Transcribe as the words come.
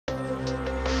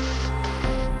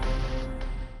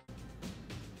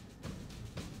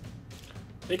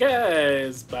Hey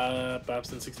guys,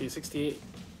 Bobson6868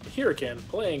 here again,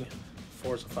 playing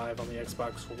Forza 5 on the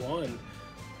Xbox One.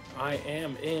 I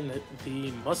am in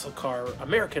the muscle car,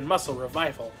 American Muscle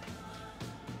Revival.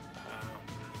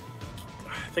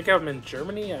 I think I'm in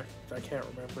Germany, I can't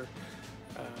remember.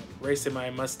 Racing my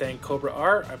Mustang Cobra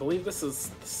R. I believe this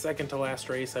is the second to last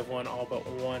race. I've won all but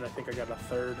one. I think I got a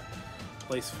third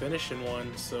place finish in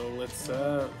one. So let's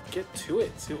get to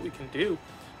it, see what we can do.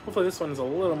 Hopefully this one is a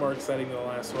little more exciting than the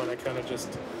last one. I kind of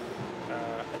just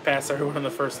I passed everyone on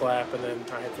the first lap, and then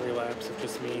I had 3 laps of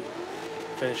just me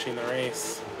finishing the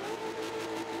race.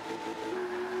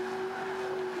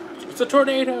 It's a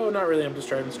tornado! Not really, I'm just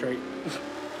driving straight.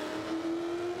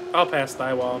 I'll pass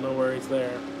Thywall, no worries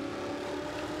there.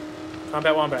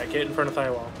 Combat Wombat, get in front of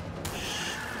Thywall.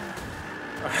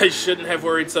 I shouldn't have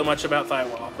worried so much about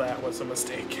Thywall. That was a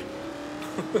mistake.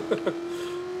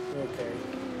 Okay.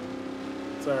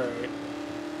 It's alright.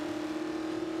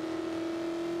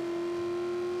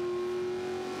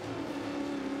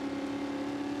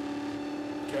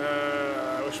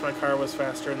 I wish my car was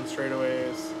faster in the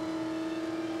straightaways.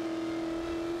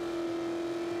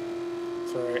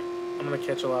 It's alright. I'm gonna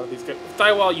catch a lot of these guys.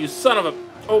 Thywall, you son of a...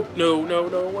 Oh, no, no,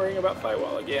 no. Worrying about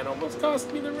Thywall again. Almost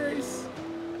cost me the race.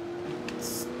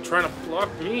 It's trying to block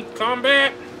me.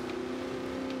 Combat!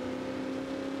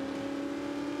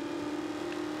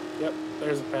 Yep,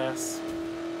 there's a pass.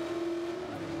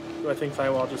 Do I think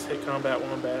Thywall just hit Combat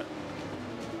Wombat?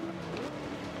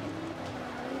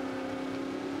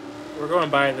 We're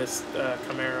going by this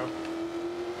Camaro.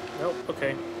 Nope,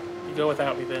 okay. You go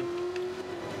without me then.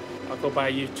 I'll go by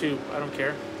you too. I don't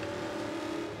care.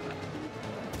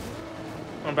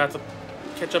 I'm about to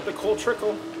catch up to Cole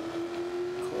Trickle.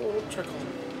 Cole Trickle.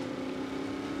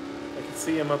 I can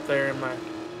see him up there in my...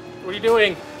 What are you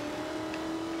doing?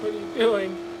 What are you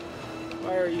doing?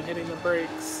 Why are you hitting the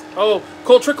brakes? Oh,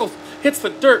 Cole Trickle hits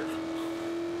the dirt.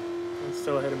 He's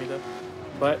still ahead of me though.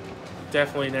 But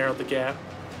definitely narrowed the gap.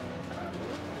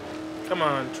 Come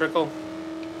on, Trickle.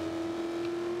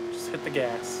 Just hit the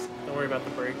gas. Don't worry about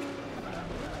the brake.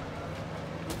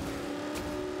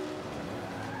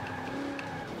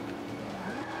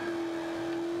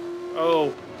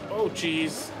 Oh, oh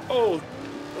jeez. Oh,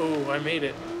 I made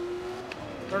it.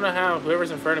 I don't know how.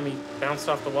 Whoever's in front of me bounced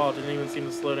off the wall. Didn't even seem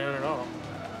to slow down at all.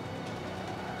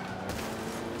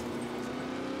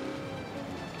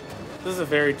 This is a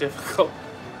very difficult,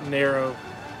 narrow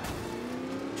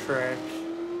track.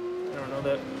 I don't know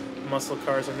that muscle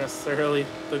cars are necessarily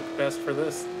the best for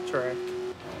this track.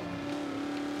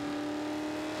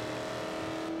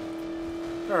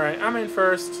 Alright, I'm in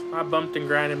first. I bumped and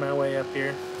grinded my way up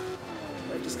here.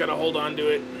 I just gotta hold on to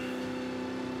it.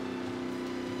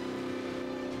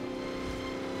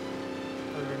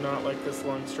 I do not like this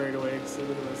long straightaway, so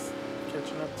look at this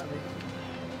catching up to me.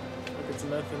 Like it's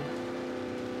nothing.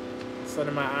 Sun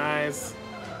in my eyes.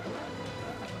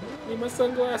 Need my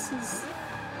sunglasses.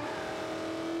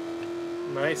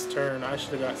 Nice turn. I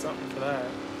should have got something for that.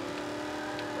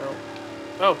 Oh.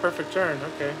 Oh, perfect turn.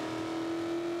 Okay.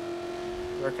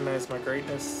 Recognize my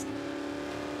greatness.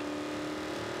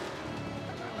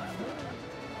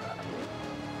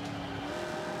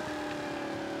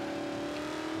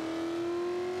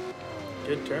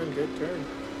 Good turn, good turn.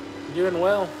 You're doing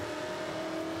well.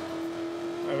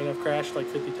 I mean, I've crashed like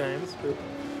 50 times, but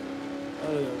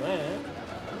other than that...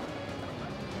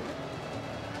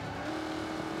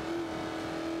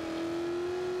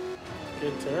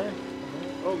 Good turn.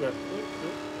 Oh, good.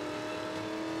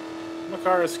 My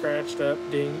car is scratched up,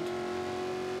 dinged.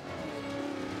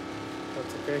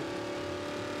 That's okay.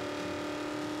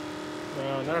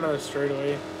 No, not another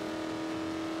straightaway.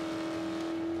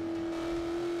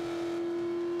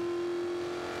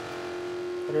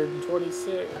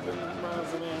 126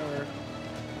 miles an hour.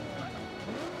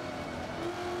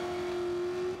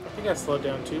 I think I slowed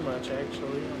down too much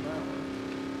actually on that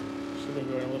one. Should have been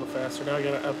going a little faster. Now I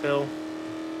got an uphill.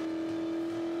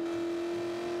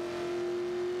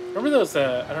 Remember those,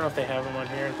 I don't know if they have them on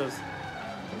here, those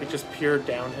like just pure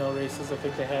downhill races I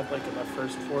think they had like in the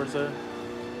first Forza.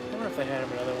 I don't know if they had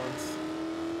them in other ones.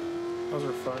 Those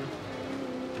were fun.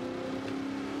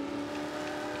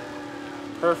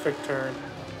 Perfect turn.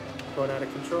 Going out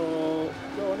of control.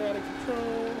 Going out of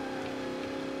control.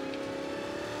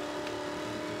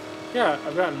 Yeah,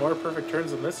 I've gotten more perfect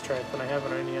turns on this track than I have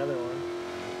on any other one.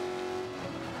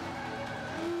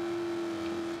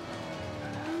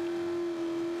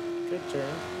 Good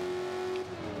turn.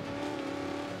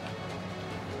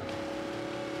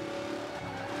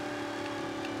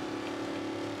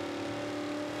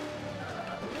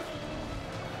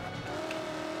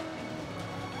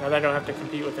 Now that I don't have to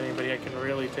compete with anybody, I can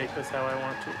really take this how I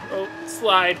want to. Oh,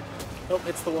 slide! Oh,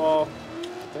 hits the wall.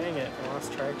 Dang it, I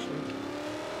lost traction.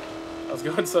 I was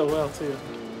going so well, too.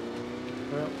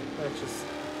 Well, that's just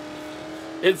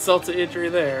insult to injury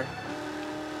there.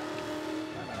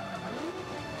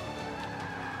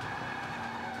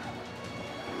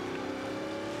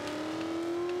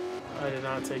 I did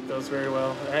not take those very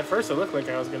well. At first it looked like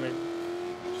I was going to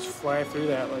just fly through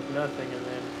that like nothing, and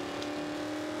then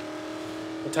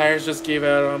the tires just gave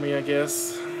out on me, I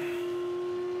guess.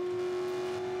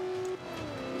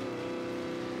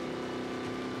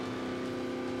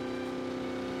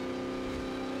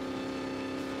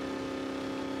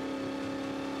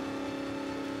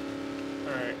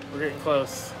 Alright, we're getting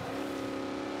close.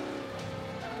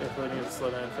 Definitely need to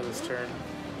slow down for this turn.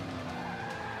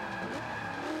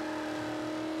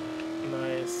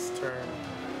 Nice turn.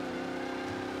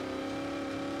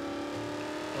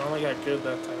 I only got good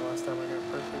that time. Last time I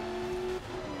got perfect.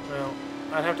 Well,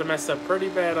 I'd have to mess up pretty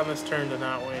bad on this turn to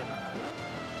not win.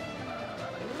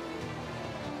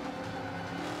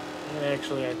 And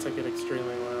actually, I took it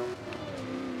extremely well.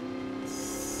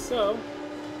 So,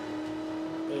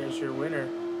 there's your winner.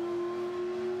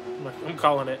 I'm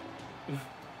calling it.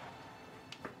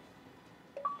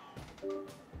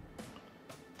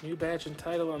 New badge and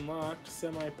title unlocked.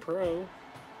 Semi-pro.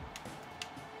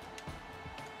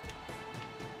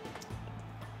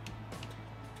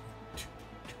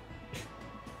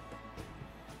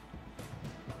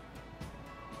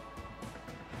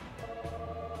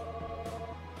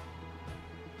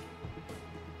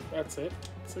 That's it.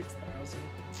 6,000.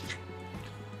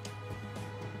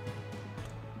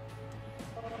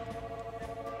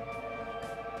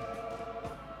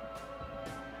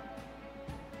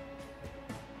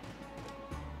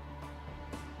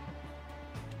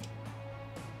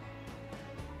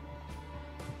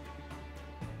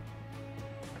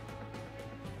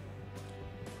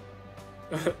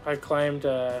 I climbed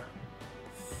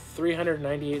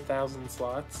 398,000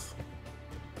 slots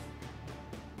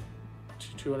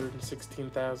to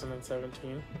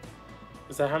 216,017.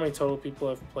 Is that how many total people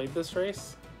have played this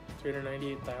race?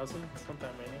 398,000? It's not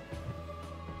that many.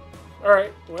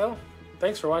 Alright, well,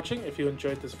 thanks for watching. If you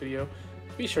enjoyed this video,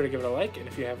 be sure to give it a like, and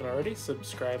if you haven't already,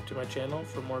 subscribe to my channel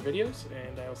for more videos,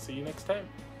 and I'll see you next time.